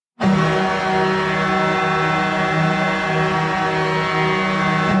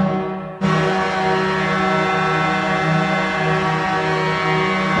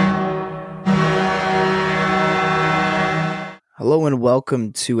and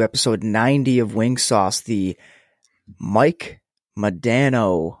welcome to episode 90 of Wing Sauce, the Mike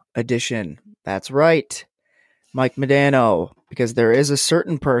Modano edition. That's right, Mike Modano, because there is a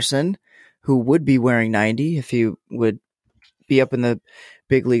certain person who would be wearing 90 if he would be up in the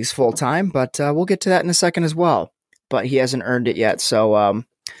big leagues full time, but we'll get to that in a second as well. But he hasn't earned it yet, so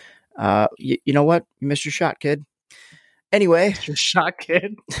you know what? You missed your shot, kid. Anyway. Your shot,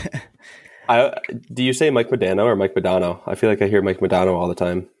 kid. Do you say Mike Modano or Mike Modano? I feel like I hear Mike Modano all the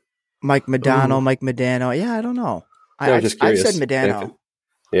time. Mike Modano, Ooh. Mike Modano. Yeah, I don't know. No, I've said Modano.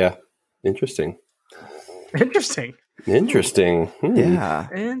 Yeah. Interesting. Interesting. Yeah.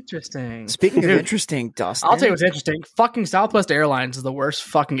 Interesting. Speaking of interesting, Dustin. I'll tell you what's interesting. Fucking Southwest Airlines is the worst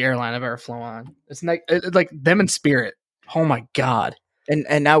fucking airline I've ever flown on. It's like them and Spirit. Oh my God.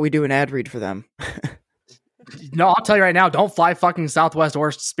 And now we do an ad read for them. No, I'll tell you right now, don't fly fucking Southwest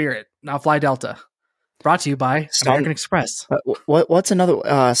or Spirit. Now fly Delta. Brought to you by American Express. What's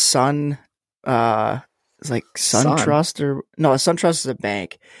another Sun? It's like Sun Trust or no? Sun Trust is a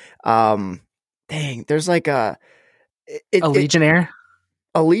bank. Dang, there's like Allegiant Air.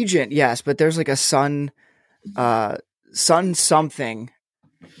 Allegiant, yes, but there's like a Sun something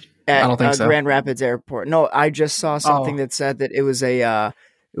at I don't think so. Grand Rapids Airport. No, I just saw something that said that it was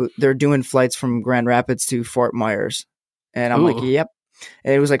they're doing flights from Grand Rapids to Fort Myers, and I'm like, yep.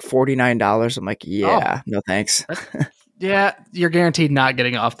 And it was like $49. I'm like, yeah, no thanks. Yeah, you're guaranteed not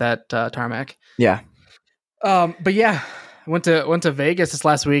getting off that tarmac. Yeah. But yeah, went to Vegas this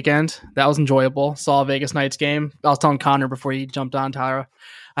last weekend. That was enjoyable. Saw a Vegas Knights game. I was telling Connor before he jumped on, Tyler,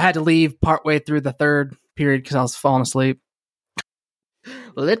 I had to leave partway through the third period because I was falling asleep.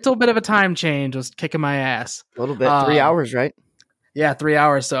 Little bit of a time change was kicking my ass. A little bit. 3 hours, right? Yeah, 3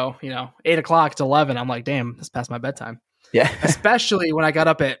 hours. So, 8 o'clock to 11. I'm like, damn, this is past my bedtime. Yeah. Especially when I got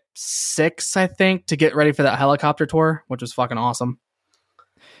up at 6, I think, to get ready for that helicopter tour, which was fucking awesome.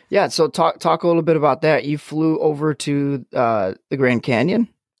 Yeah. So talk a little bit about that. You flew over to the Grand Canyon?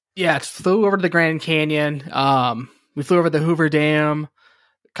 Yeah, flew over to the Grand Canyon. We flew over the Hoover Dam,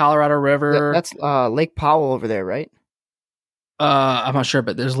 Colorado River. That's Lake Powell over there, right? I'm not sure,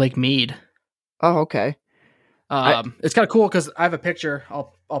 but there's Lake Mead. Oh, okay. It's kind of cool because I have a picture.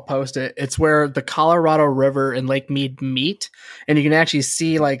 I'll post it. It's where the Colorado River and Lake Mead meet, and you can actually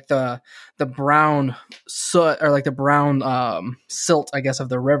see like the brown soot or like the brown silt, I guess, of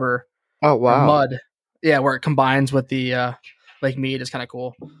the river. Oh wow, mud. Yeah, where it combines with the Lake Mead is kind of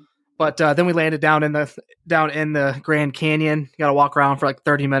cool. But then we landed down in the Grand Canyon. You got to walk around for like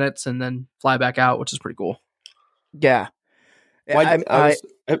 30 minutes and then fly back out, which is pretty cool. Yeah.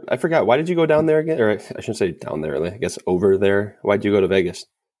 I forgot. Why did you go down there again? Or I shouldn't say down there. I guess over there. Why did you go to Vegas?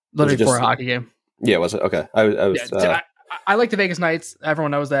 Literally for a hockey game. Yeah, was it? Okay. I like the Vegas Knights.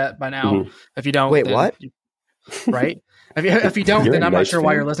 Everyone knows that by now. Mm-hmm. If you don't, wait, what? Right? If you don't, then I'm not sure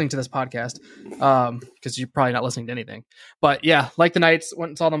why you're listening to this podcast. Because you're probably not listening to anything. But yeah, like the Knights,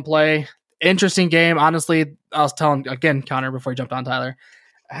 went and saw them play. Interesting game. Honestly, I was telling again, Connor, before you jumped on, Tyler,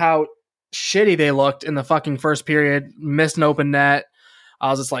 how shitty they looked in the fucking first period. Missed an open net. I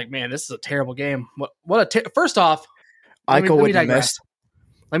was just like, man, this is a terrible game. First off, let me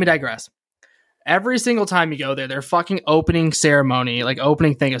digress. Every single time you go there, their fucking opening ceremony, like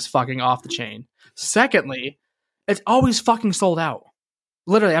opening thing, is fucking off the chain. Secondly, it's always fucking sold out.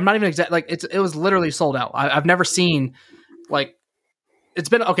 Literally, I'm not even it was literally sold out. I've never seen like it's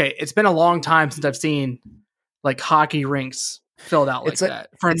been a long time since I've seen like hockey rinks filled out like that.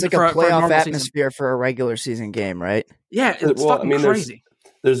 It's like a playoff atmosphere for a regular season game, right? Yeah, it's fucking crazy.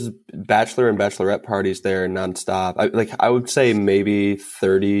 There's bachelor and bachelorette parties there nonstop. I would say maybe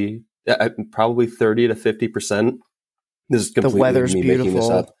 30, probably 30 to 50%. This is completely the weather's me beautiful. Making this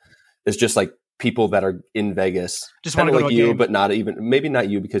up. It's just like people that are in Vegas, just want to go like to a you, game. But maybe not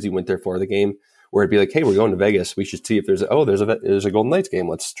you because you went there for the game. Where it'd be like, hey, we're going to Vegas. We should see if there's a Golden Knights game.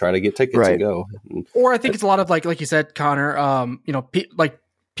 Let's try to get tickets and go. Or I think it's a lot of like you said, Connor.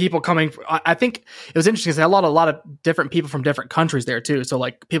 People coming. I think it was interesting because they had a lot of different people from different countries there too. So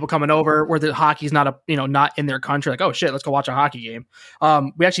like people coming over where the hockey's not not in their country. Like, oh shit, let's go watch a hockey game.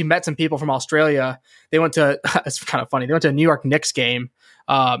 We actually met some people from Australia. They went to it's kind of funny. They went to a New York Knicks game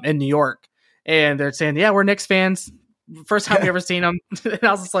in New York, and they're saying, yeah, we're Knicks fans. First time we ever seen them. And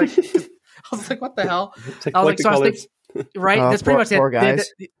I was like, what the hell? I was like, right? That's pretty much it.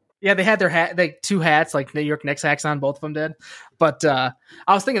 Guys. Yeah, they had their hat, two hats, like New York Knicks hats on. Both of them did. But I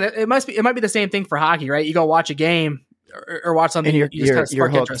was thinking that it might be the same thing for hockey, right? You go watch a game or watch something, and you just kind of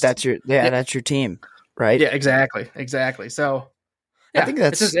spark hooked. interest. That's your team, right? Yeah, exactly. So yeah, I think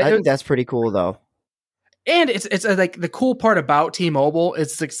that's pretty cool though. And it's like the cool part about T-Mobile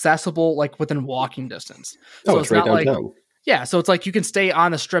is it's accessible like within walking distance. So it's right not downtown. Yeah, so it's like you can stay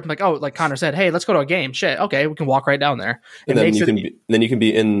on the strip, like, oh, like Connor said, hey, let's go to a game. Shit, okay, we can walk right down there. And then you can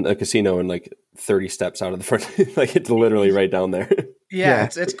be in a casino and like 30 steps out of the front, like it's literally right down there. Yeah.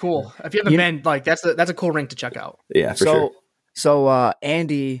 It's cool. If you haven't been, like that's a cool rink to check out. Yeah, for sure. So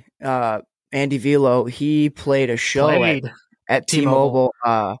Andy Velo, he played a show at T-Mobile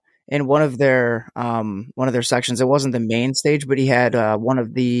in one of their sections. It wasn't the main stage, but he had one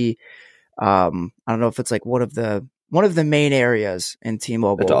of the I don't know if it's like one of the main areas in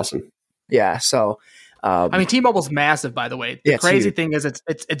T-Mobile. That's awesome. Yeah. So, I mean, T-Mobile's massive, by the way. The crazy thing is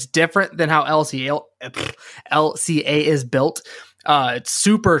it's different than how LCA is built. It's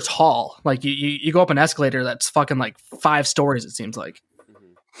super tall. Like you go up an escalator that's fucking like 5 stories. It seems like,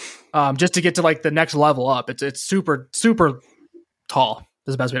 just to get to like the next level up. It's super, super tall.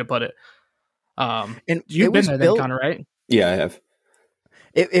 Is the best way to put it. And you've been there then, Connor, right? Yeah, I have.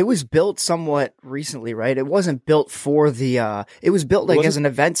 It was built somewhat recently, right? It wasn't built for the. It was built like as an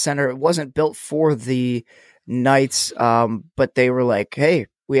event center. It wasn't built for the Knights, but they were like, "Hey,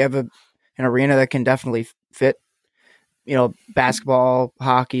 we have an arena that can definitely fit, basketball,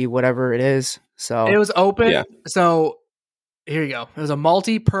 hockey, whatever it is." So it was open. Yeah. So here you go. It was a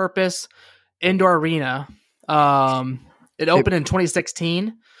multi-purpose indoor arena. It opened in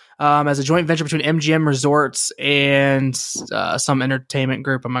 2016. As a joint venture between MGM Resorts and some entertainment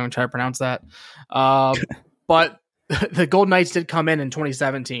group. I'm not going to try to pronounce that. But the Golden Knights did come in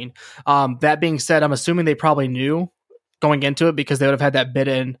 2017. That being said, I'm assuming they probably knew going into it because they would have had that bid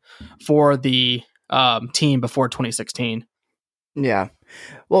in for the team before 2016. Yeah.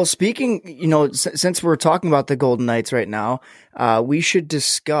 Well, speaking, since we're talking about the Golden Knights right now, we should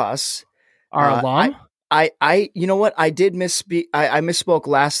discuss our alum. You know what? I did misspeak. I misspoke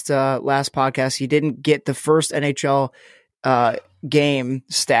last podcast. He didn't get the first NHL game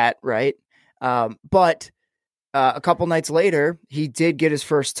stat right. But a couple nights later, he did get his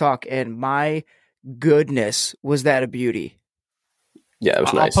first tuck, and my goodness, was that a beauty? Yeah, it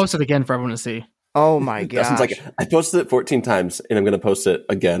was nice. I'll post it again for everyone to see. Oh my gosh. Like, I posted it 14 times and I'm going to post it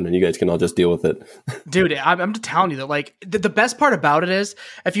again and you guys can all just deal with it. Dude, I'm just telling you that like the best part about it is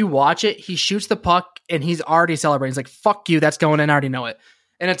if you watch it, he shoots the puck and he's already celebrating. He's like, fuck you, that's going in. I already know it.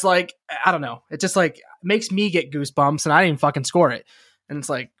 And it's like, I don't know. It just like makes me get goosebumps and I didn't even fucking score it. And it's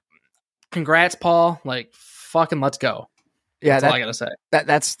like, congrats, Paul. Like, fucking let's go. Yeah, that's all I got to say.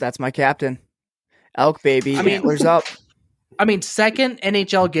 That's my captain. Elk baby. Antlers up. I mean, second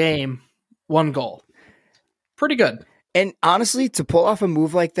NHL game, 1 goal. Pretty good. And honestly, to pull off a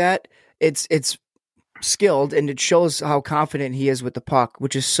move like that, it's skilled and it shows how confident he is with the puck,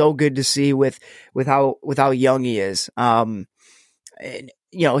 which is so good to see with how young he is. And,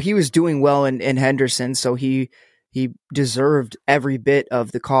 he was doing well in Henderson, so he deserved every bit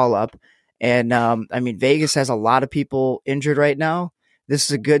of the call up. And Vegas has a lot of people injured right now. This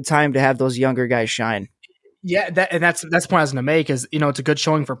is a good time to have those younger guys shine. Yeah, that's the point I was going to make is, it's a good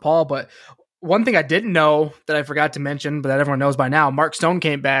showing for Paul, but one thing I didn't know that I forgot to mention, but that everyone knows by now, Mark Stone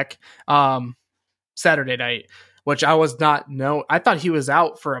came back Saturday night, which I was not know. I thought he was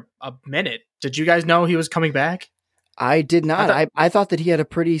out for a minute. Did you guys know he was coming back? I did not. I thought that he had a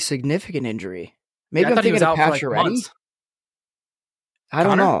pretty significant injury. Maybe I'm thinking of Pacioretty. I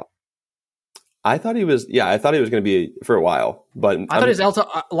don't know. I thought he was going to be for a while, but I thought he was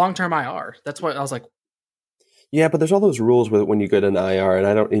long-term IR. That's what I was like. Yeah, but there's all those rules with when you get an IR,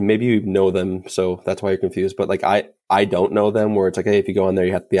 and maybe you know them, so that's why you're confused. But like I don't know them, where it's like, hey, if you go on there,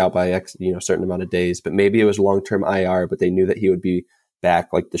 you have to be out by X, certain amount of days. But maybe it was long-term IR, but they knew that he would be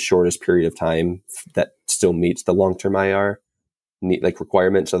back like the shortest period of time that still meets the long-term IR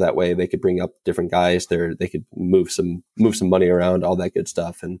requirement, so that way they could bring up different guys there, they could move some money around, all that good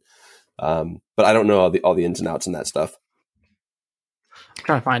stuff. And but I don't know all the ins and outs and that stuff. I'm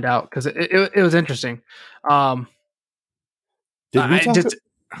trying to find out because it was interesting. Go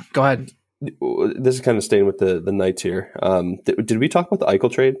ahead. This is kind of staying with the Knights here. Did we talk about the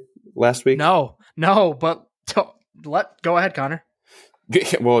Eichel trade last week? No, but go ahead, Connor.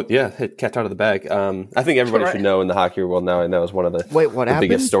 Well, yeah, hit catch out of the bag. I think everybody should know in the hockey world now, and that was one of the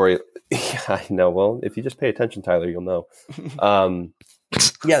biggest story. Yeah, I know. Well, if you just pay attention, Tyler, you'll know.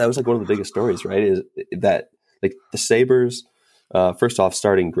 Yeah, that was like one of the biggest stories, right? Is that like the Sabres, first off,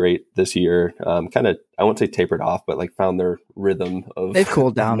 starting great this year, kind of, I won't say tapered off, but like found their rhythm of they've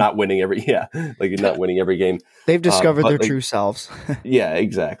cooled down, not winning every game. They've discovered their true selves. Yeah,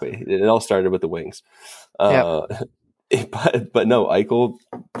 exactly. It all started with the Wings. But no, Eichel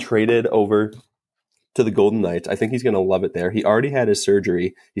traded over to the Golden Knights. I think he's going to love it there. He already had his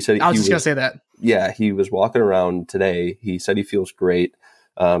surgery. He said I was just going to say that. Yeah, he was walking around today. He said he feels great.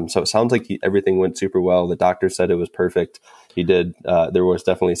 So it sounds like everything went super well. The doctor said it was perfect. He did. There was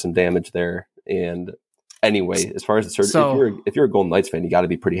definitely some damage there. And anyway, as far as the surgery, if you're a Golden Knights fan, you got to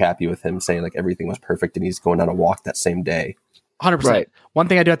be pretty happy with him saying like everything was perfect and he's going on a walk that same day. 100%. Right. One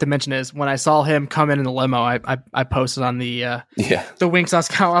thing I do have to mention is when I saw him come in the limo, I posted on the Wing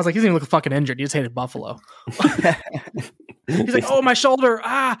Sauce account. I was like, he doesn't even look fucking injured. He just hated Buffalo. He's like, oh, my shoulder.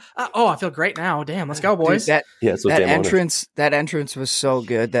 Oh, I feel great now. Damn, let's go, boys. Dude, that entrance was so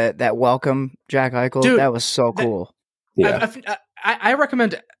good. That welcome, Jack Eichel, dude, that was so cool. I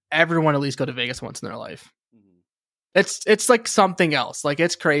recommend everyone at least go to Vegas once in their life. It's like something else. Like,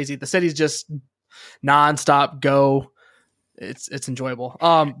 it's crazy. The city's just nonstop go. It's enjoyable.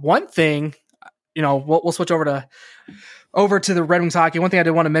 One thing, we'll switch over to the Red Wings hockey. One thing I did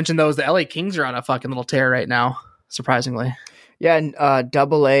want to mention though is the LA Kings are on a fucking little tear right now, surprisingly. Yeah, and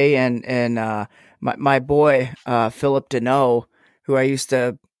Double A and my boy Philip Deneau, who I used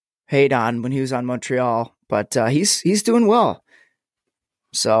to hate on when he was on Montreal, but he's doing well.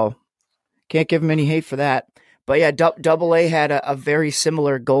 So can't give him any hate for that. But yeah, Double A had a very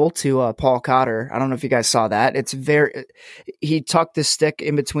similar goal to Paul Cotter. I don't know if you guys saw that. He tucked the stick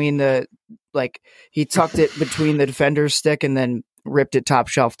in between he tucked it between the defender's stick and then ripped it top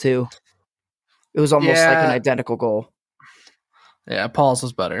shelf too. It was almost like an identical goal. Yeah, Paul's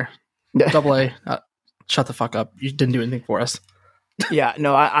was better. Double A, shut the fuck up. You didn't do anything for us. Yeah,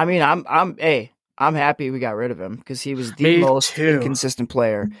 no, I mean, I'm happy we got rid of him because he was the most inconsistent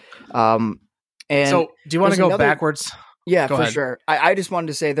player. And so, do you want to go backwards? Yeah, for sure. I just wanted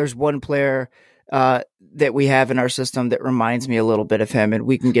to say there's one player that we have in our system that reminds me a little bit of him, and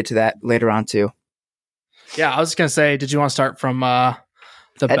we can get to that later on too. Yeah, I was just gonna say, did you want to start from the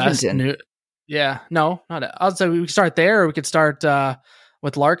Edmonton? Best? Yeah, no, not. I would say we could start there, or we could start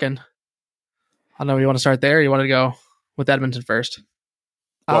with Larkin. I don't know. You want to start there? Or you wanted to go with Edmonton first?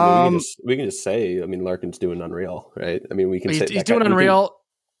 Well, we can just say. I mean, Larkin's doing unreal, right? I mean, we can say he's doing unreal.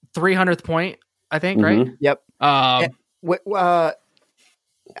 300th point. I think, right? Yep. I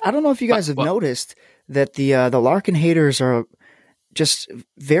don't know if you guys have noticed that the Larkin haters are just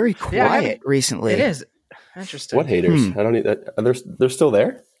very quiet recently. It is interesting. What haters? I don't need that. They're still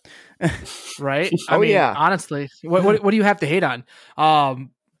there, right? I mean, honestly, what do you have to hate on?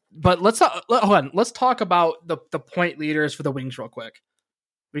 But hold on. Let's talk about the point leaders for the Wings real quick.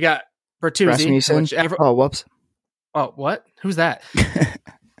 We got Bertuzzi. Whoops. Oh, what? Who's that?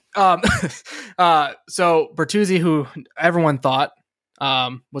 So Bertuzzi, who everyone thought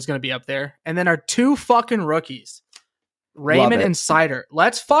was going to be up there, and then our two fucking rookies, Raymond and Seider.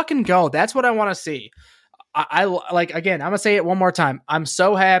 Let's fucking go. That's what I want to see. I like, again, I'm gonna say it one more time. I'm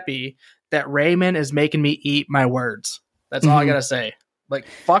so happy that Raymond is making me eat my words. That's all I gotta say. Like,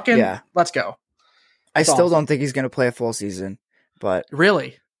 fucking, let's go. I still don't think he's gonna play a full season, but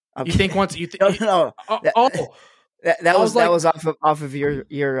really, you think once you no. That was off of your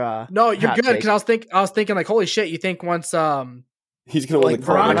no, you're good, because I was thinking like, holy shit, you think once he's gonna win the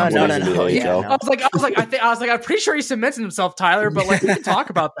crown? No. Yeah. I was like, I'm pretty sure he cements himself, Tyler, but like, we can talk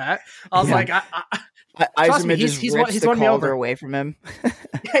about that. I was like, trust me, he's won me over away from him.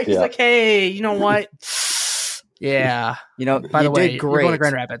 He's like, hey, you know what? Yeah, by the way, did great. You're going to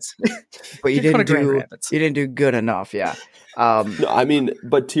Grand Rapids, but you didn't do good enough. Yeah. No, I mean,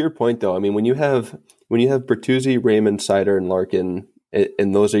 but to your point though, I mean, when you have Bertuzzi, Raymond, Seider, and Larkin,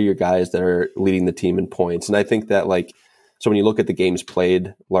 and those are your guys that are leading the team in points, and I think that so when you look at the games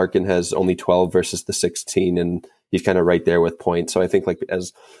played, Larkin has only 12 versus the 16, and he's kind of right there with points. So I think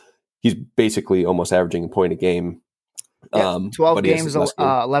as he's basically almost averaging a point a game. 12 games,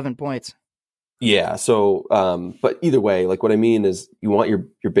 11 points. Yeah. So, but either way, what I mean is you want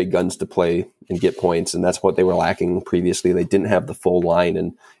your big guns to play and get points. And that's what they were lacking previously. They didn't have the full line,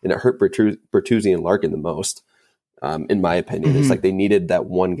 and it hurt Bertuzzi and Larkin the most, in my opinion. It's like they needed that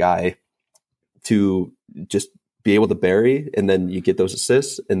one guy to just be able to bury, and then you get those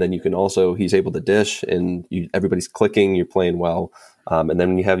assists, and then you can also, he's able to dish, and everybody's clicking, you're playing well. And then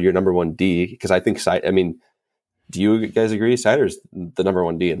when you have your number one D, because I think, do you guys agree? Seider's the number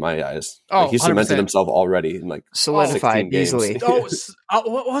one D in my eyes. Oh, he's cemented himself already in solidified easily. That's what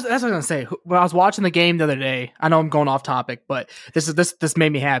I was going to say. When I was watching the game the other day, I know I'm going off topic, but this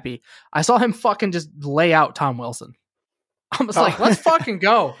made me happy. I saw him fucking just lay out Tom Wilson. I was like, let's fucking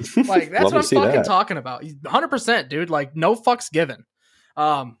go. Like, that's what I'm fucking talking about. 100%, dude. Like, no fucks given.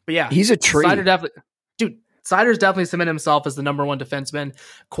 But yeah, he's a tree. Seider's definitely cemented himself as the number one defenseman,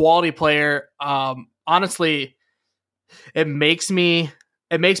 quality player. Honestly, it makes me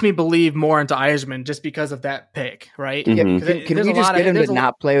believe more into Yzerman just because of that pick, right? Mm-hmm. Can we just get him to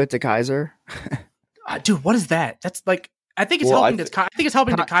not play with DeKaiser? Dude, what is that? That's like I think it's helping. I think it's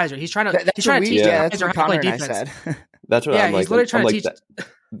helping to Kaiser. He's trying to. He's trying to teach Kaiser how to play defense. That's what I'm like. He's literally trying to teach.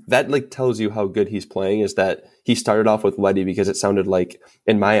 That like tells you how good he's playing. Is that he started off with Leddy because it sounded like,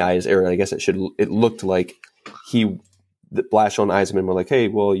 in my eyes, or I guess it looked like Blashill and Yzerman were like, hey,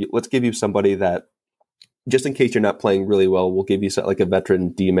 well, let's give you somebody that, just in case you're not playing really well, we'll give you like a veteran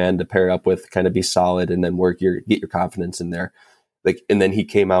D-man to pair up with, kind of be solid, and then get your confidence in there. Like, and then he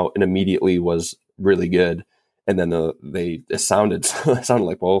came out and immediately was really good. And then it sounded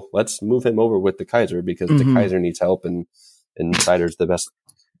like, well, let's move him over with the Kaiser because the Kaiser needs help, and Seider's the best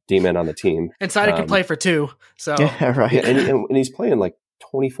D-man on the team. And Seider can play for 2. So right. Yeah, and he's playing like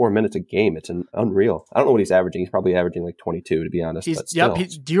 24 minutes a game. It's unreal. I don't know what he's averaging. He's probably averaging like 22, to be honest.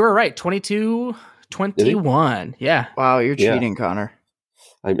 You were right. 22, 21. Yeah. Wow, you're cheating, Connor.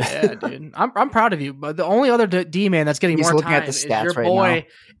 Yeah, dude. I'm proud of you. But the only other D-man that's getting more time is your boy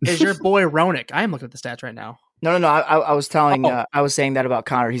Roenick. I am looking at the stats right now. No. I was saying that about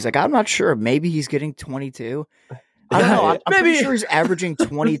Connor. He's like, I'm not sure. Maybe he's getting 22. I don't know. I'm pretty sure he's averaging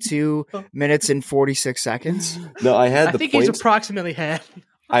 22 minutes and 46 seconds. No, I think he's approximately half.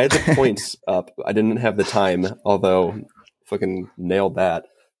 I had the points up. I didn't have the time, although fucking nailed that.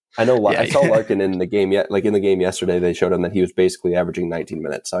 I know. I saw Larkin in the game. Like in the game yesterday, they showed him that he was basically averaging 19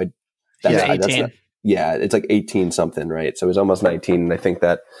 minutes. So 18. It's like 18 something, right? So it was almost 19. And I think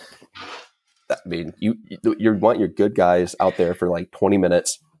that I mean, you want your good guys out there for like 20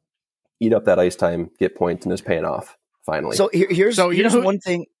 minutes, eat up that ice time, get points, and it's paying off finally. So here's one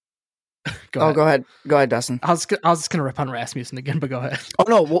thing. Go ahead, Dustin. I was just gonna rip on Rasmussen again, but go ahead. Oh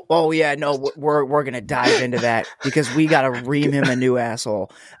no! We're gonna dive into that because we gotta ream him a new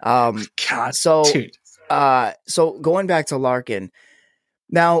asshole. God, so dude. So going back to Larkin,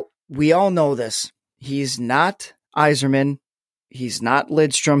 now we all know this. He's not Yzerman. He's not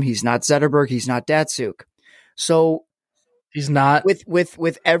Lidstrom. He's not Zetterberg. He's not Datsuk. So he's not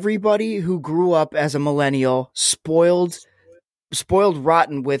with everybody who grew up as a millennial, spoiled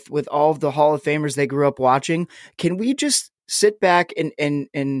rotten with all of the Hall of Famers they grew up watching. Can we just sit back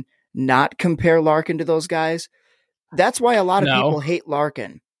and not compare Larkin to those guys? That's why a lot of people hate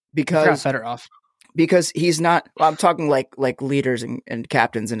Larkin because he's not. I'm talking like leaders and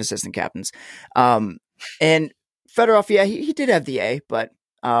captains and assistant captains. And Fedorov, he did have the A, but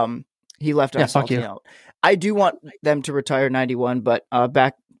he left us out. I do want them to retire 91, but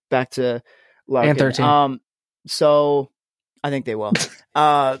back to Larkin. And 13. So I think they will.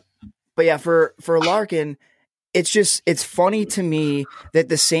 But yeah, for Larkin, it's funny to me that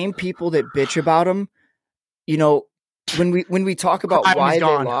the same people that bitch about him, when we talk about why they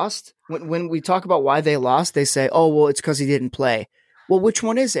lost, when we talk about why they lost, they say, "Oh, well, it's because he didn't play." Well, which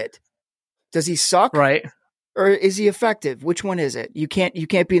one is it? Does he suck? Right. Or is he effective? Which one is it? You can't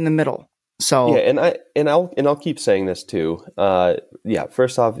be in the middle. So yeah, and I'll keep saying this too.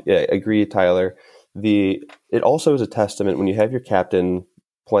 First off, agree, Tyler. It also is a testament when you have your captain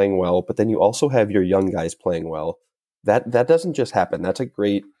playing well, but then you also have your young guys playing well. That doesn't just happen. That's a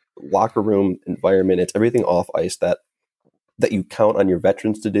great locker room environment. It's everything off ice that you count on your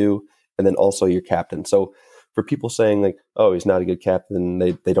veterans to do, and then also your captain. So for people saying like, "Oh, he's not a good captain,"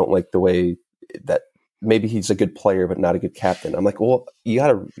 they don't like the way that maybe he's a good player but not a good captain. I'm like, well, you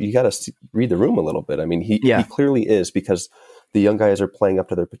gotta read the room a little bit. I mean, he clearly is, because the young guys are playing up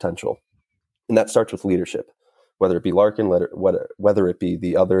to their potential. And that starts with leadership, whether it be Larkin, whether it be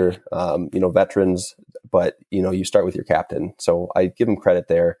the other, veterans. But you start with your captain. So I give him credit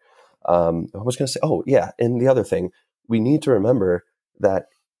there. I was going to say, and the other thing, we need to remember that.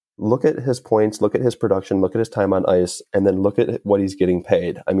 Look at his points, look at his production, look at his time on ice, and then look at what he's getting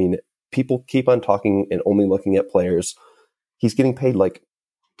paid. I mean, people keep on talking and only looking at players. He's getting paid like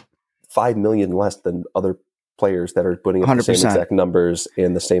 $5 million less than other players that are putting up 100%. The same exact numbers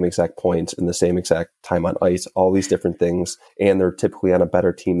and the same exact points and the same exact time on ice, all these different things. And they're typically on a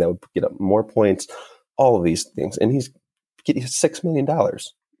better team that would get up more points, all of these things. And he's getting $6 million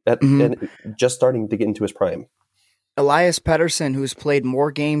and just starting to get into his prime. Elias Pettersson, who's played more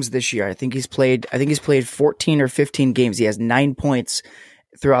games this year, I think he's played 14 or 15 games. He has 9 points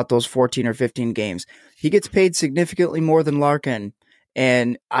throughout those 14 or 15 games. He gets paid significantly more than Larkin.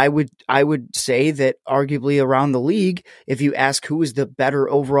 And I would say that arguably around the league, if you ask who is the better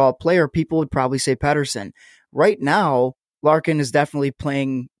overall player, people would probably say Pettersson. Right now, Larkin is definitely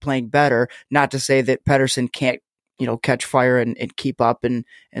playing better. Not to say that Pettersson can't, catch fire and keep up and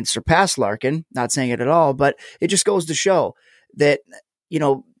surpass Larkin. Not saying it at all, but it just goes to show that,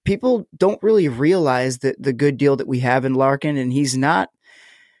 people don't really realize that the good deal that we have in Larkin, and he's not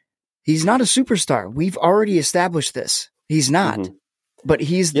a superstar. We've already established this. He's not, but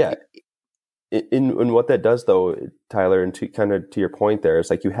he's in what that does though, Tyler, and to your point there, is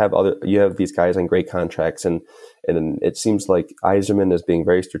like you have these guys on great contracts, and it seems like Yzerman is being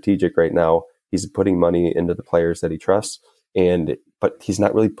very strategic right now. He's putting money into the players that he trusts, but he's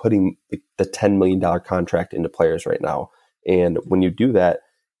not really putting the $10 million contract into players right now. And when you do that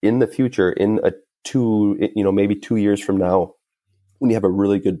in the future, maybe 2 years from now, when you have a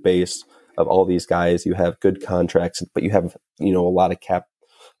really good base of all these guys, you have good contracts, but you have a lot of cap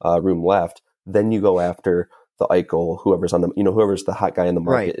room left. Then you go after the Eichel, whoever's the hot guy in the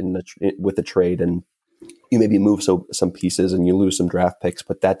market with the trade, and you maybe move some pieces and you lose some draft picks,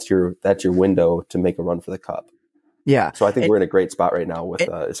 but that's your window to make a run for the cup. Yeah. So I think we're in a great spot right now with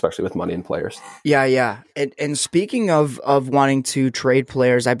especially with money and players. Yeah, yeah. And speaking of wanting to trade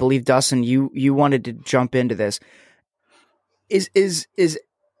players, I believe Dustin, you wanted to jump into this. Is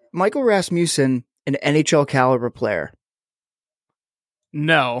Michael Rasmussen an NHL caliber player?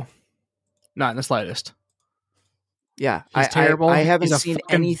 No. Not in the slightest. Yeah, he's terrible. I haven't seen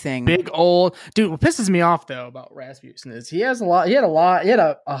anything. Big old dude. What pisses me off though about Rasmussen is he had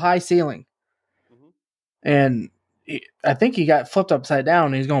a high ceiling, and I think he got flipped upside down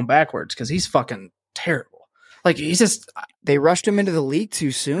and he's going backwards because he's fucking terrible. Like he's just they rushed him into the league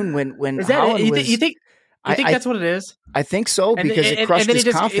too soon. When is that Holland you think that's what it is? I think so because it crushed his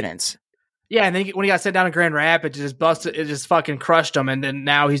confidence. Yeah, and then when he got set down in Grand Rapids, it just fucking crushed him, and then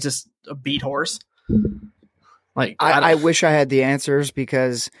now he's just a beat horse. Like I wish I had the answers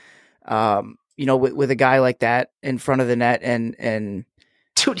because, with a guy like that in front of the net and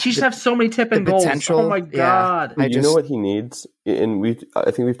dude, he should have so many tipping goals. Potential, oh my god! Yeah, you know what he needs, and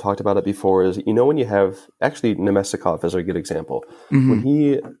I think we've talked about it before. Is when you have actually Nemestikov is a good example.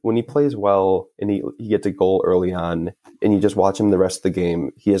 Mm-hmm. When he plays well and he gets a goal early on, and you just watch him the rest of the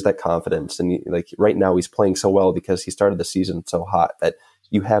game, he has that confidence. And right now he's playing so well because he started the season so hot that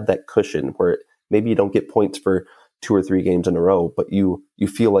you have that cushion where maybe you don't get points for 2 or 3 games in a row, but you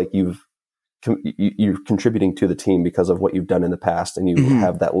feel like you're contributing to the team because of what you've done in the past, and you mm-hmm.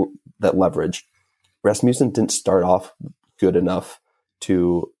 have that leverage. Rasmussen didn't start off good enough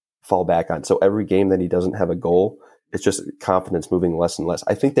to fall back on. So every game that he doesn't have a goal, it's just confidence moving less and less.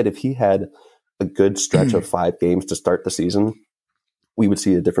 I think that if he had a good stretch of 5 games to start the season, we would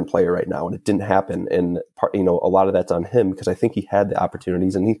see a different player right now. And it didn't happen. And a lot of that's on him because I think he had the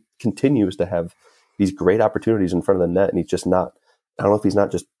opportunities and he continues to have these great opportunities in front of the net. And he's just not, I don't know if he's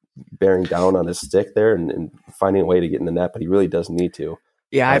not just bearing down on his stick there and finding a way to get in the net, but he really does need to.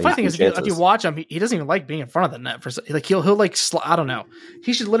 Yeah, the funny thing is, if you watch him, he doesn't even like being in front of the net. He'll like I don't know.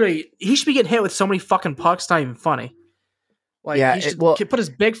 He should be getting hit with so many fucking pucks. It's not even funny. Like he should put his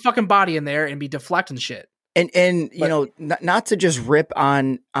big fucking body in there and be deflecting shit. And not to just rip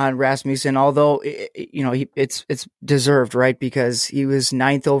on Rasmussen, although it's deserved, right? Because he was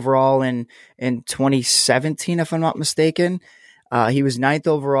 9th overall in 2017, if I'm not mistaken. He was 9th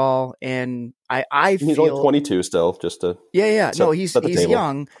overall, and I feel he's only 22 still. Just to he's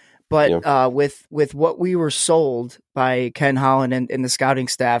young, but with what we were sold by Ken Holland and the scouting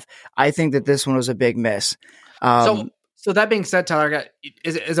staff, I think that this one was a big miss. So that being said, Tyler,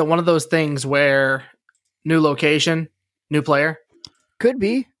 is it one of those things where new location, new player? Could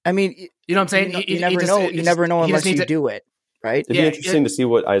be. I mean, you know what I'm saying? You never know unless you do it. Right. It'd be interesting to see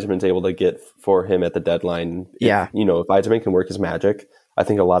what Yzerman's able to get for him at the deadline. If Yzerman can work his magic, I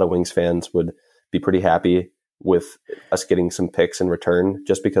think a lot of Wings fans would be pretty happy with us getting some picks in return,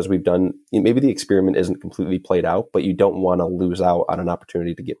 just because we've done, maybe the experiment isn't completely played out, but you don't want to lose out on an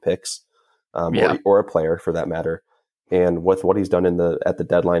opportunity to get picks or a player for that matter. And with what he's done at the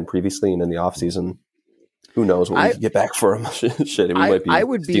deadline previously and in the offseason, who knows what we can get back for him. Shit, we might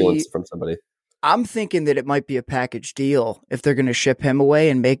be stealing from somebody. I'm thinking that it might be a package deal if they're going to ship him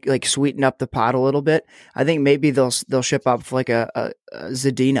away and make sweeten up the pot a little bit. I think maybe they'll ship up for a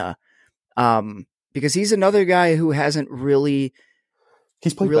Zadina, because he's another guy who hasn't really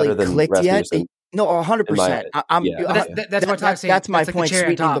played better than clicked Rasmussen. yet. No, 100%. That's my point.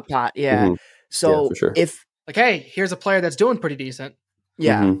 Sweetening the pot. Yeah. Mm-hmm. So for sure. If here's a player that's doing pretty decent.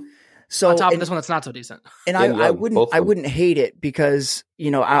 Yeah. Mm-hmm. So on top of this one that's not so decent. And I wouldn't hate it because,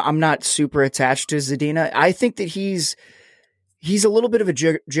 I'm not super attached to Zadina. I think that he's a little bit of a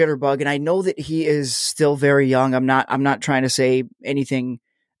jitterbug, and I know that he is still very young. I'm not trying to say anything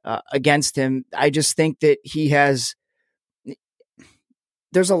against him. I just think that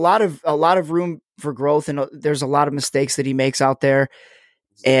there's a lot of room for growth, and there's a lot of mistakes that he makes out there,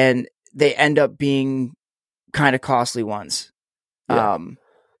 and they end up being kind of costly ones. Yeah.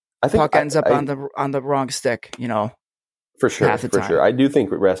 I think puck ends up on the wrong stick, For sure, half the time. Sure. I do think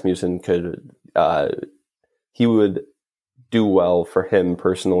Rasmussen could, he would do well for him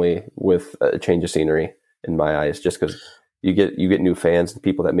personally with a change of scenery in my eyes, just because you get new fans,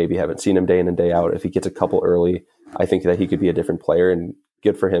 people that maybe haven't seen him day in and day out. If he gets a couple early, I think that he could be a different player, and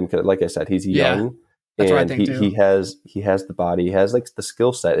good for him. Cause like I said, he's young and he has the body, he has like the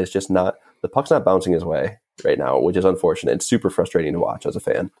skill set. It's just not, the puck's not bouncing his way right now, which is unfortunate. It's super frustrating to watch as a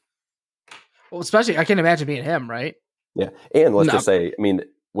fan. Well, especially I can't imagine being him, right? Yeah. And let's just say, I mean,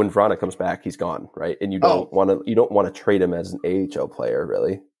 when Vrana comes back, he's gone, right? And you don't want to trade him as an AHL player,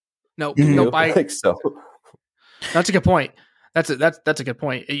 really. Nope. So. That's a good point. That's a good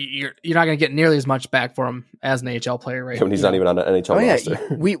point. You're not going to get nearly as much back for him as an AHL player, right? When he's not even on an NHL roster.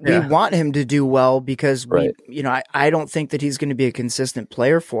 Yeah. We want him to do well because I don't think that he's going to be a consistent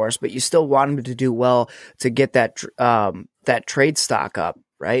player for us, but you still want him to do well to get that trade stock up,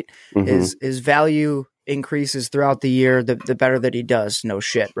 right? Mm-hmm. His value increases throughout the year, the better that he does. No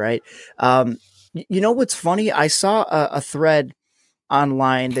shit, right? You know what's funny? I saw a thread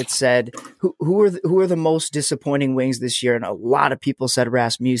online that said who are the most disappointing wings this year, and a lot of people said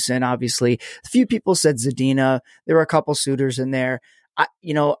Rasmussen. Obviously, a few people said Zadina. There were a couple suitors in there.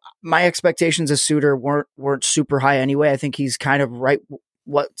 My expectations of Suter weren't super high anyway. I think he's kind of right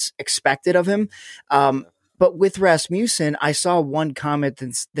what's expected of him. But with Rasmussen, I saw one comment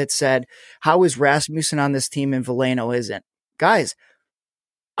that said, "How is Rasmussen on this team and Veleno isn't?" Guys,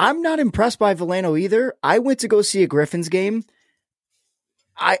 I'm not impressed by Veleno either. I went to go see a Griffins game.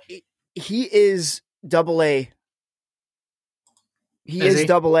 He is AA. He is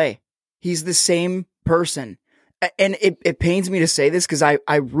AA. He's the same person. And it pains me to say this because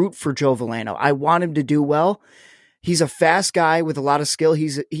I root for Joe Veleno. I want him to do well. He's a fast guy with a lot of skill. He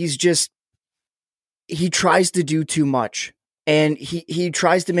tries to do too much. And he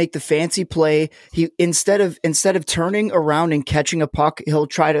tries to make the fancy play. He instead of turning around and catching a puck, he'll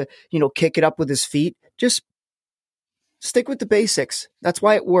try to, kick it up with his feet. Just stick with the basics. That's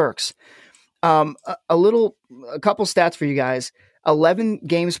why it works. A couple stats for you guys. 11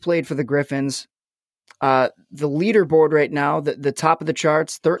 games played for the Griffins. The leaderboard right now, the top of the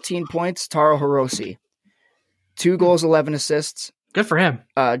charts, 13 points, Taro Hirose. 2 goals, 11 assists. Good for him.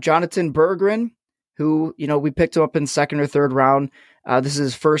 Jonathan Berggren, who, we picked him up in second or third round. This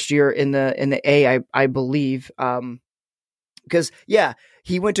is his first year in the A, I believe. Because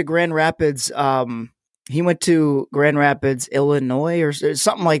he went to Grand Rapids. He went to Grand Rapids, Illinois, or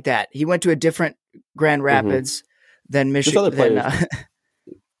something like that. He went to a different Grand Rapids than Michigan.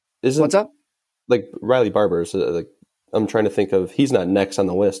 What's up? Like Riley Barber. So I'm trying to think of. He's not next on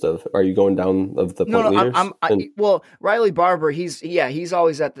the list of. Are you going down of the point leaders? Well, Riley Barber. He's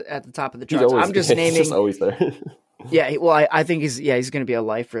always at the top of the charts. I'm just naming. He's just always there. Yeah. Well, I think he's going to be a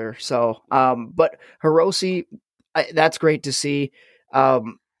lifer. So, but Hirose, that's great to see.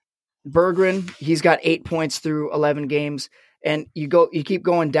 Berggren, he's got 8 points through 11 games, and you keep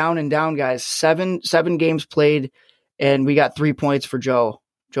going down and down, guys. Seven games played, and we got 3 points for Joe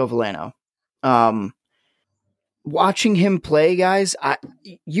Veleno. Watching him play, guys,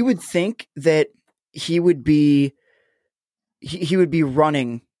 you would think that he would be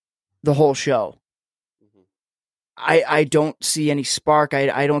running the whole show. I don't see any spark.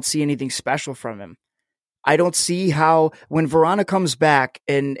 I don't see anything special from him. I don't see how when Vrana comes back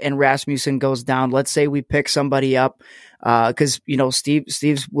and Rasmussen goes down, let's say we pick somebody up because,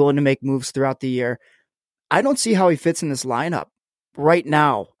 Steve's willing to make moves throughout the year. I don't see how he fits in this lineup right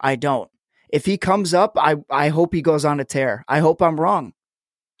now. I don't. If he comes up, I hope he goes on a tear. I hope I'm wrong.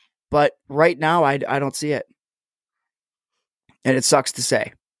 But right now, I don't see it. And it sucks to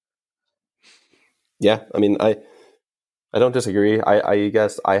say. Yeah, I mean, I don't disagree. I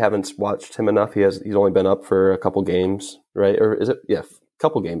guess I haven't watched him enough. He's only been up for a couple games, right? Or is it? Yeah, a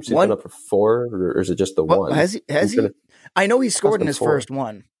couple games. He's been up for 4, or is it just the one? Has he? I know he scored in his first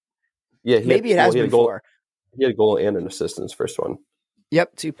one. Yeah, maybe it has been 4. He had a goal and an assist in his first one.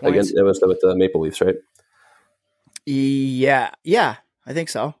 Yep, 2 points. Again, it was with the Maple Leafs, right? Yeah, I think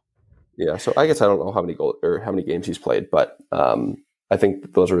so. Yeah, so I guess I don't know how many games he's played, but I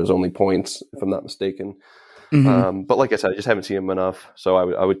think those are his only points, if I'm not mistaken. Mm-hmm. But like I said, I just haven't seen him enough, so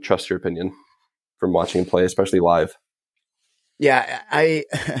I would trust your opinion from watching him play, especially live. Yeah, I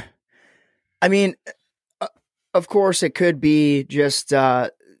mean, of course, it could be just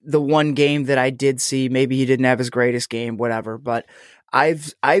the one game that I did see. Maybe he didn't have his greatest game, whatever. But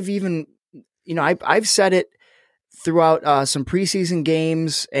I've even, I've said it throughout some preseason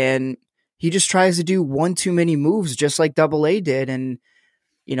games, and he just tries to do one too many moves, just like AA did, and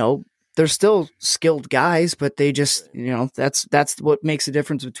they're still skilled guys, but they just, that's what makes the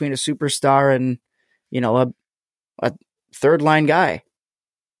difference between a superstar and, a third line guy.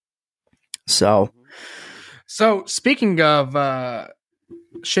 So So speaking of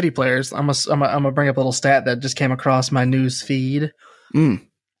shitty players, I'm gonna bring up a little stat that just came across my news feed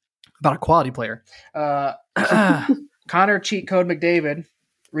about a quality player. Connor Cheat Code McDavid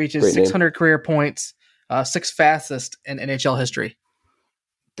reaches 600 career points, sixth fastest in NHL history.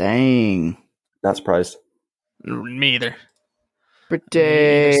 Dang, not surprised. Me either.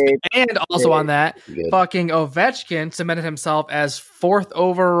 Pretty. And also on that, fucking Ovechkin cemented himself as 4th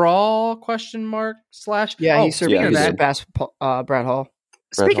overall ? Yeah, he surpassed Brad Hall.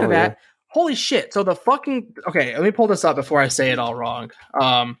 Speaking of that, holy shit! So the fucking let me pull this up before I say it all wrong.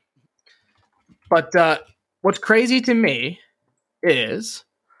 But what's crazy to me is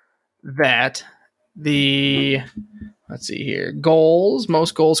that let's see here,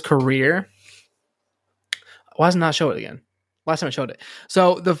 most goals career. Why does it not show it again? Last time I showed it.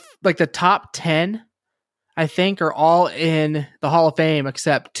 So the top 10, I think, are all in the Hall of Fame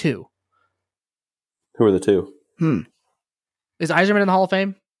except 2. Who are the 2? Is Yzerman in the Hall of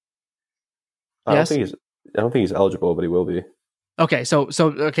Fame? I don't think he's eligible, but he will be. Okay, so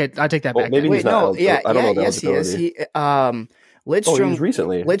I take that back. Maybe he's not eligible. Yeah, I don't know the yes, eligibility. he is. Lidstrom, he was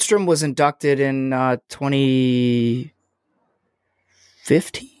recently. Lidstrom was inducted in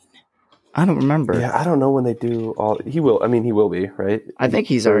 2015. I don't remember. Yeah, I don't know when they do all. He will. I mean, he will be, right? I think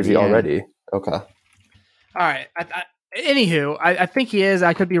he's already. already. Okay. All right. Anywho, I think he is.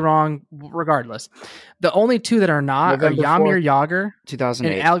 I could be wrong. Regardless, the only 2 that are not are Jaromir Jagr,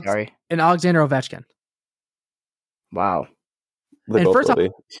 2008, and Alexander Ovechkin. Wow. And first off,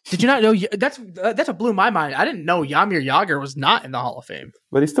 did you not know that's what blew my mind? I didn't know Jaromir Jagr was not in the Hall of Fame.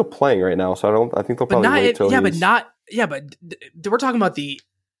 But he's still playing right now, so I think they'll probably wait till but we're talking about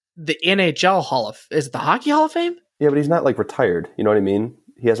the NHL Hall of, is it the Hockey Hall of Fame? Yeah, but he's not like retired. You know what I mean?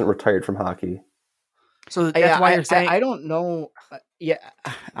 He hasn't retired from hockey. So that's why you're saying. I don't know.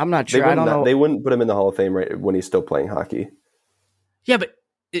 I'm not sure. I don't know. They wouldn't put him in the Hall of Fame right when he's still playing hockey. Yeah, but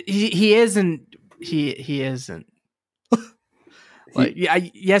he isn't. He isn't. Like,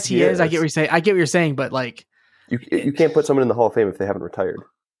 yes, he is. I get what you're saying, but like, you can't put someone in the Hall of Fame if they haven't retired.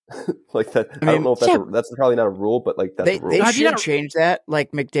 Like that. I don't know if that's probably not a rule, but like that's a rule. They should change that.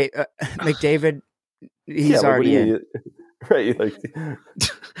 Like McDavid, he's already in. Right, like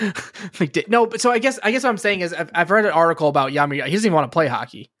no, but so I guess what I'm saying is I've read an article about Jaromir. He doesn't even want to play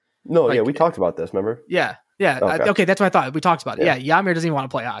hockey. No, we talked about this. Remember? Yeah. Okay, that's what I thought. We talked about it. Yeah, Jaromir doesn't even want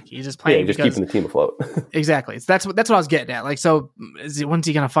to play hockey. He's just playing. Just keeping the team afloat. Exactly. So that's what I was getting at. Like, so when's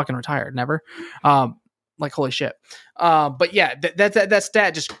he gonna fucking retire? Never. Like, holy shit. But yeah, that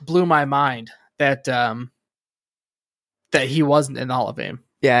stat just blew my mind that he wasn't in the Hall of Fame.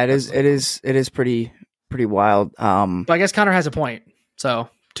 Yeah, it is pretty wild. But I guess Connor has a point. So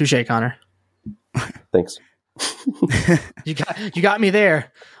touche, Connor. Thanks. You got me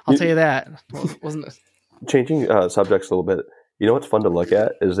there. I'll tell you that. Wasn't it? Changing subjects a little bit. You know what's fun to look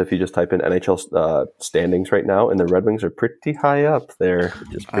at is if you just type in NHL standings right now, and the Red Wings are pretty high up there.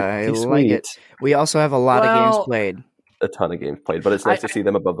 I like it. We also have a lot of games played. A ton of games played, but it's nice to see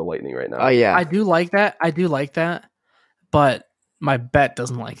them above the Lightning right now. Oh yeah, I do like that. But my bet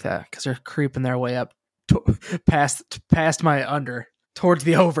doesn't like that because they're creeping their way up past my under towards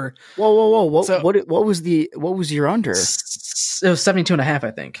the over. Whoa! What was your under? It was 72.5,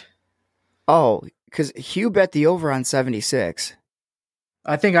 I think. Oh, because Hugh bet the over on 76.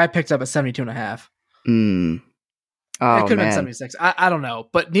 I think I picked up at 72.5. Oh, it could have been 76. I don't know,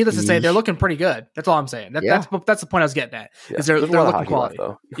 but needless to say, they're looking pretty good. That's all I'm saying. That's the point I was getting at. Is they're looking quality.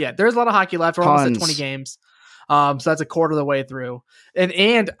 Left, yeah, there's a lot of hockey left. We're almost at 20 games. So that's a quarter of the way through.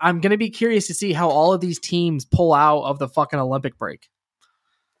 And I'm going to be curious to see how all of these teams pull out of the fucking Olympic break.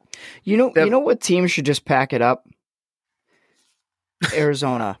 You know what team should just pack it up?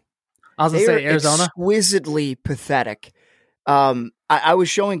 Arizona. I was going to say Arizona. Exquisitely pathetic. I was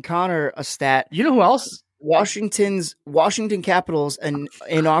showing Connor a stat. You know who else? Washington Capitals and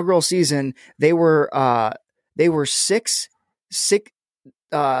inaugural season, they were 7,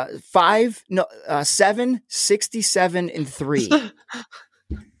 67 and 3.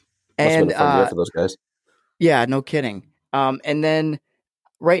 And for those guys. Yeah, no kidding. And then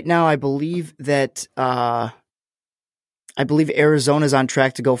right now I believe that Arizona's on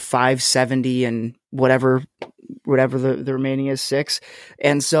track to go 570 and whatever the remaining is 6.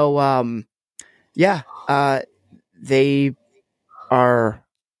 And so they are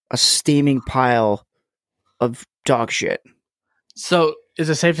a steaming pile of dog shit. So is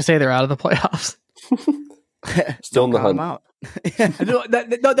it safe to say they're out of the playoffs? Still in the hunt. Out. No,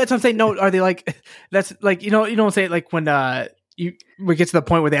 that's what I'm saying. No, are they like? That's like you don't say it like when we get to the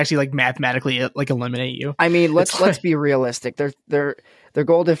point where they actually like mathematically like eliminate you. I mean, let's be realistic. Their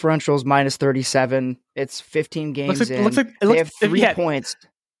goal differential is -37. It's 15 games they have 3 points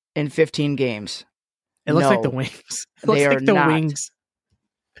in 15 games. It looks like the Wings. It looks like the Wings.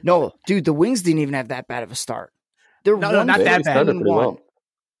 No, dude, the Wings didn't even have that bad of a start. They're not that bad. Well.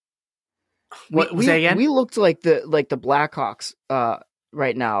 We looked like the Blackhawks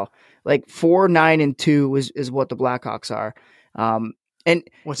right now. Like 4-9-2 is what the Blackhawks are. And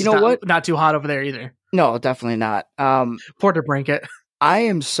you know what? Not too hot over there either. No, definitely not. Poor DeBrincat. I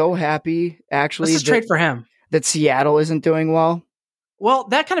am so happy actually. Let's just trade for him. That Seattle isn't doing well. Well,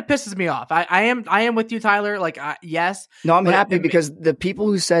 that kind of pisses me off. I am with you, Tyler. Like, yes. No, I'm happy because the people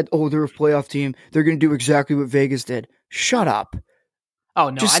who said, "Oh, they're a playoff team. They're going to do exactly what Vegas did." Shut up.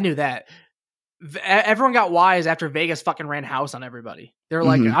 Oh no, I knew that. Everyone got wise after Vegas fucking ran house on everybody. They're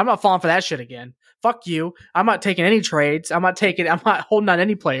like, I'm not falling for that shit again. Fuck you. I'm not taking any trades. I'm not holding on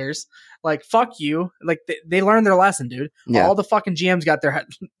any players. Like, fuck you. Like, they learned their lesson, dude. Yeah. All the fucking GMs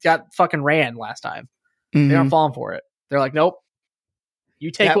got fucking ran last time. They aren't falling for it. They're like, nope. You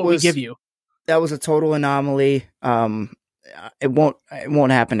take what we give you. That was a total anomaly. It won't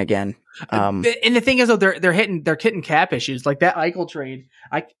happen again. And the thing is, though, they're hitting cap issues. Like that Eichel trade,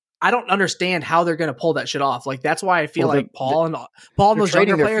 I don't understand how they're going to pull that shit off. Like that's why I feel like Paul and those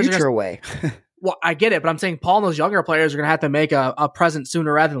younger players are away. Well, I get it, but I'm saying Paul and those younger players are going to have to make a present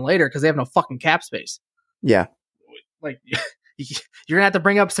sooner rather than later because they have no fucking cap space. Yeah, like you're gonna have to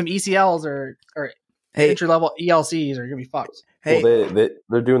bring up some ECLs or entry level ELCs, or you're gonna be fucked. Hey, well,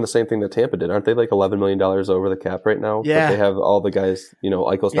 they're doing the same thing that Tampa did, aren't they? Like $11 million over the cap right now. Yeah, but they have all the guys.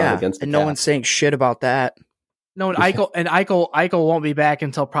 Eichel's not against the and cap. No one's saying shit about that. No, and Eichel won't be back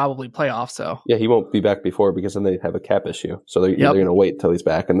until probably playoffs. So yeah, he won't be back before because then they have a cap issue. So they're going to wait until he's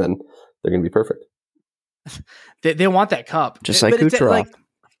back, and then they're going to be perfect. they want that cup, just like Kucherov.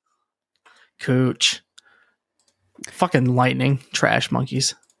 Cooch, fucking lightning, trash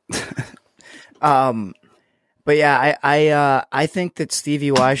monkeys. But yeah, I think that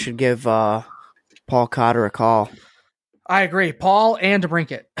Stevie Y should give Paul Cotter a call. I agree, Paul and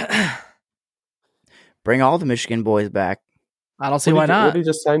DeBrincat. Bring all the Michigan boys back. I don't see why not. What did he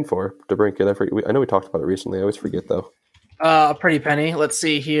just sign for, DeBrincat? I know we talked about it recently. I always forget though. A pretty penny. Let's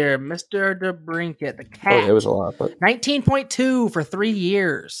see here, Mr. DeBrincat, the cat. Oh, yeah, it was a lot, but 19.2 for 3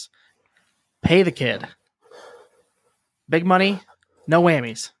 years. Pay the kid. Big money, no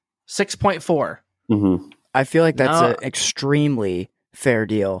whammies. 6.4. Mm-hmm. I feel like that's an extremely fair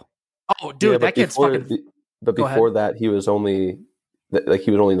deal. Oh, dude, that kid's fucking. But before that, he was only in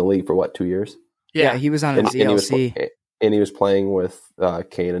the league for what, 2 years? Yeah, he was on a ZLC, and he was playing with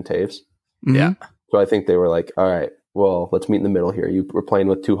Kane and Taves. Mm-hmm. Yeah, so I think they were like, all right, well, let's meet in the middle here. You were playing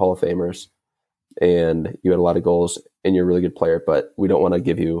with 2 Hall of Famers, and you had a lot of goals, and you're a really good player, but we don't want to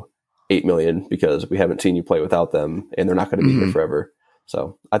give you $8 million because we haven't seen you play without them, and they're not going to be here forever.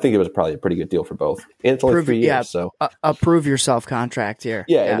 So I think it was probably a pretty good deal for both, and it's only 3 years. So approve yourself contract here.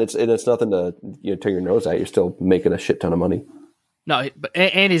 Yeah, and it's nothing to turn your nose at. You're still making a shit ton of money. No, but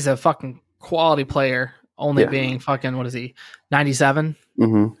Andy's a fucking quality player. Only being fucking, what is he, 97?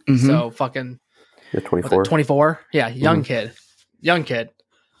 Mm-hmm. So fucking 24. 24. Yeah, young kid.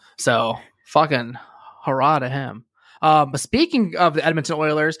 So fucking hurrah to him. But speaking of the Edmonton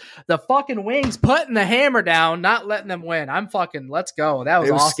Oilers, the fucking Wings putting the hammer down, not letting them win. I'm fucking, let's go. That was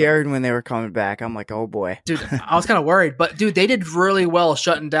awesome. It was scary when they were coming back. I'm like, oh boy. Dude, I was kind of worried. But dude, they did really well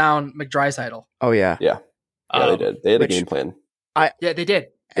shutting down McDreisaitl. Oh yeah. Yeah. They did. They had a game plan. Yeah, they did.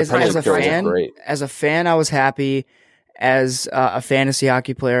 As a fan, I was happy. As a fantasy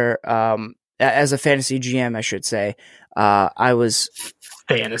hockey player, as a fantasy GM, I should say, I was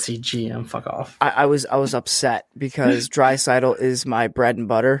fantasy GM. Fuck off. I was upset because Draisaitl is my bread and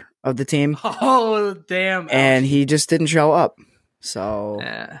butter of the team. Oh damn! And he just didn't show up. So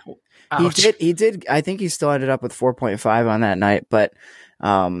he did. I think he still ended up with 4.5 on that night, but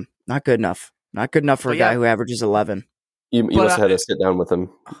not good enough. Not good enough for a guy who averages 11. You must have had to sit down with him.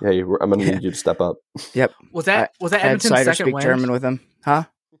 Hey, I'm going to need you to step up. Yep. Was that Edmonton's second speak win? German with him, huh?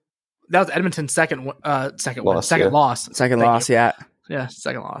 That was Edmonton's second loss. Second loss. Yeah. Yeah,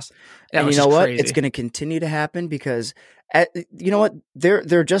 second loss. And you know what? Crazy. It's going to continue to happen because, you know what?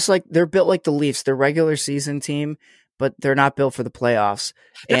 They're just like they're built like the Leafs. They're regular season team, but they're not built for the playoffs.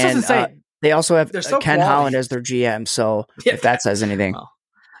 That's and insane. They also have Ken Holland as their GM. So if that says anything,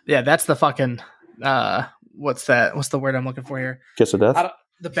 yeah, that's the fucking. What's that? What's the word I'm looking for here? Kiss of death.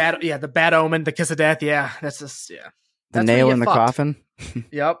 The bad omen. The kiss of death. Yeah, that's just the nail in the coffin.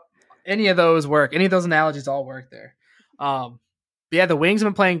 Yep. Any of those work. Any of those analogies all work there. But yeah, the Wings have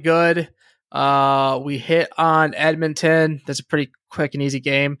been playing good. We hit on Edmonton. That's a pretty quick and easy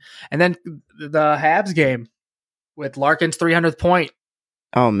game. And then the Habs game with Larkin's 300th point.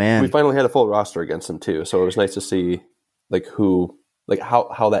 Oh man, we finally had a full roster against them too, so it was nice to see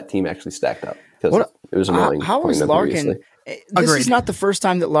how that team actually stacked up, because it was annoying. How was Larkin? This is not the first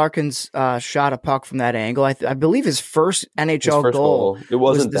time that Larkin's shot a puck from that angle. I believe his first NHL goal. It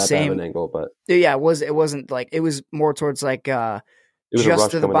wasn't that bad of an angle, but yeah, it was. It wasn't like, it was more towards like it was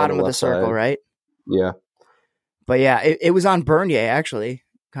just to the bottom of the circle, side. Right? Yeah, but yeah, it was on Bernier actually.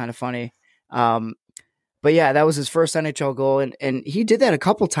 Kind of funny. But yeah, that was his first NHL goal, and he did that a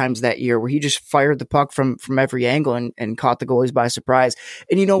couple times that year, where he just fired the puck from every angle and caught the goalies by surprise.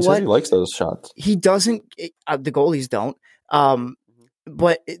 And you know what? He likes those shots. He doesn't. The goalies don't.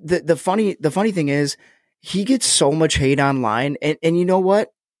 But the funny thing is, he gets so much hate online, and you know what?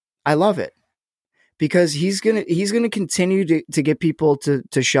 I love it, because he's gonna continue to get people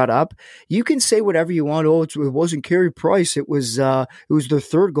to shut up. You can say whatever you want. Oh, it wasn't Carey Price. It was their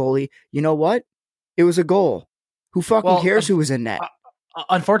third goalie. You know what? It was a goal. Who fucking cares who was in net?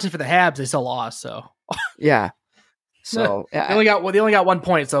 Unfortunately for the Habs, they still lost. So yeah. So they only got 1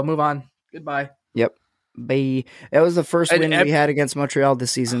 point. So move on. Goodbye. Yep. That was the first win we had against Montreal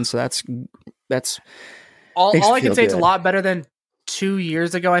this season. So that's all I can say. It's a lot better than 2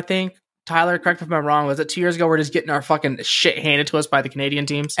 years ago. I think. Tyler, correct me if I'm wrong. Was it 2 years ago? We're just getting our fucking shit handed to us by the Canadian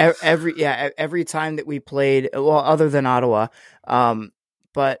teams. Every time that we played, well, other than Ottawa.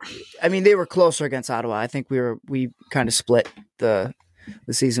 But I mean, they were closer against Ottawa. I think we kind of split the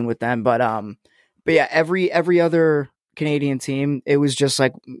season with them. But yeah, every other Canadian team, it was just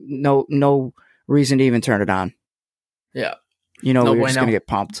like no reason to even turn it on. Yeah, we were just gonna get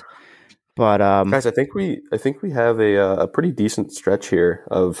pumped. But guys, I think we have a pretty decent stretch here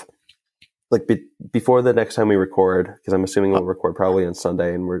of like before the next time we record, because I'm assuming we'll record probably on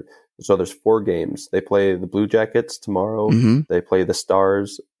Sunday, and so there's 4 games. They play the Blue Jackets tomorrow. Mm-hmm. They play the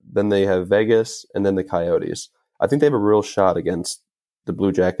Stars. Then they have Vegas, and then the Coyotes. I think they have a real shot against the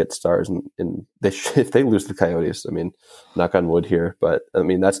Blue Jackets, Stars, and if they lose the Coyotes, I mean, knock on wood here, but I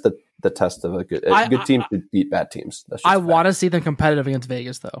mean that's the test of a good team to beat bad teams. I want to see them competitive against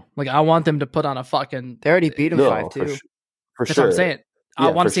Vegas, though. Like I want them to put on a fucking. They already beat them 5-2. For That's sure. what I'm saying.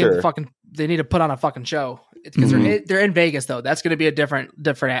 I want to see them fucking. They need to put on a fucking show, because they're in Vegas though. That's going to be a different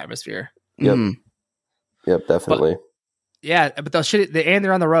atmosphere. Yep. Yep, definitely. But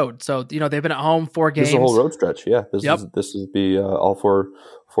they're on the road, so they've been at home 4 games. This is a whole road stretch. Yeah, this is all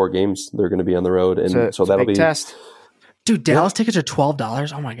four games. They're going to be on the road, and so that'll be test. Dude, Dallas tickets are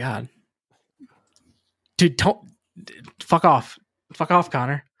 $12. Oh my god, dude, don't fuck off,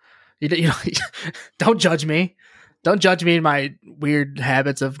 Connor. You don't judge me. Don't judge me in my weird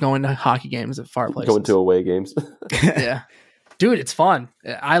habits of going to hockey games at far places. Going to away games. Yeah. Dude, it's fun.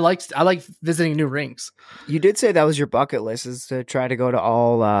 I like visiting new rinks. You did say that was your bucket list, is to try to go to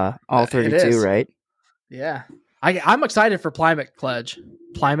all 32, right? Yeah. I'm excited for Climate Pledge.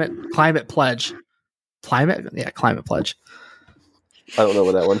 Climate Pledge. Climate Pledge. I don't know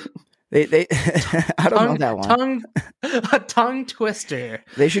what that one. They I don't know that one. A tongue twister.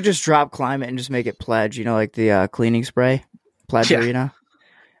 They should just drop Climate and just make it Pledge, like the cleaning spray. Pledge Arena.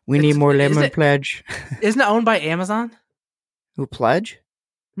 We need more lemon Pledge. Isn't it owned by Amazon? Who, Pledge?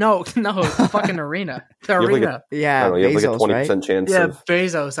 No, fucking Arena. The Arena. You have like a 20% chance. Yeah,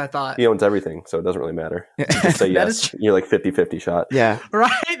 Bezos, I thought. He owns everything, so it doesn't really matter. You just say yes. You're like 50-50 shot. Yeah. Right?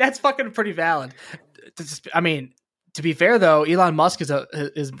 That's fucking pretty valid. I mean, to be fair, though, Elon Musk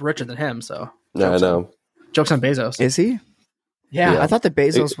is richer than him, so. Yeah, I know. Joke's on Bezos. Is he? Yeah. I thought that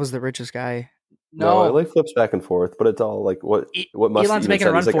Bezos was the richest guy. No, it like flips back and forth, but it's all like what Musk. Elon's making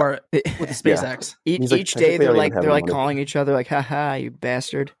a run for it with the SpaceX. Each day they're like calling each other like, "Ha, you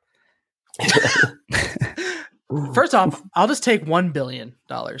bastard." First off, I'll just take $1 billion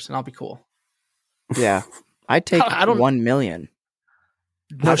and I'll be cool. Yeah, I'd take 1 million.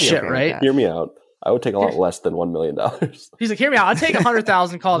 No shit, right? Hear me out. I would take a lot less than $1 million. He's like, hear me out. I'll take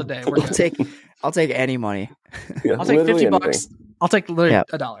 100,000. Call it a day. I'll take any money. Yeah, I'll take $50. I'll take literally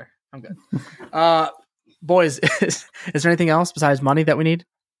 $1. I'm good. Boys, is there anything else besides money that we need?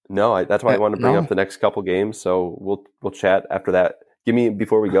 No, that's why I wanted to bring up the next couple games. So we'll chat after that.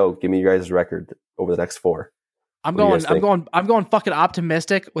 Before we go, give me your guys' record over the next 4. I'm going fucking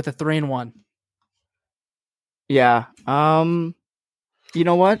optimistic with a 3-1. Yeah. You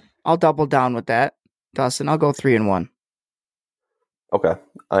know what? I'll double down with that, Dustin. I'll go 3-1. Okay,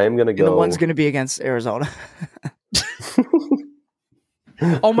 I am gonna go. And the one's gonna be against Arizona.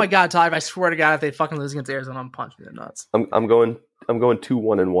 Oh my god, Ty! I swear to God, if they fucking lose against Arizona, I'm punching their nuts. I'm going going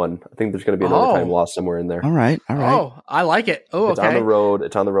 2-1-1. I think there's going to be an overtime loss somewhere in there. All right. Oh, I like it. Oh, it's on the road.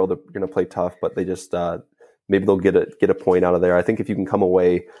 It's on the road. They're going to play tough, but they just maybe they'll get a point out of there. I think if you can come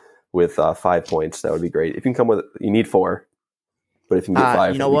away with 5 points, that would be great. If you can come with, you need 4, but if you can get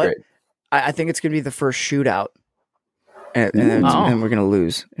 5, you know what? I think it's going to be the first shootout, and we're going to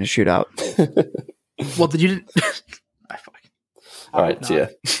lose in a shootout. Well, did you? All right, see ya.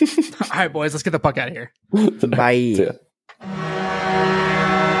 All right, boys, let's get the puck out of here. Bye. See ya.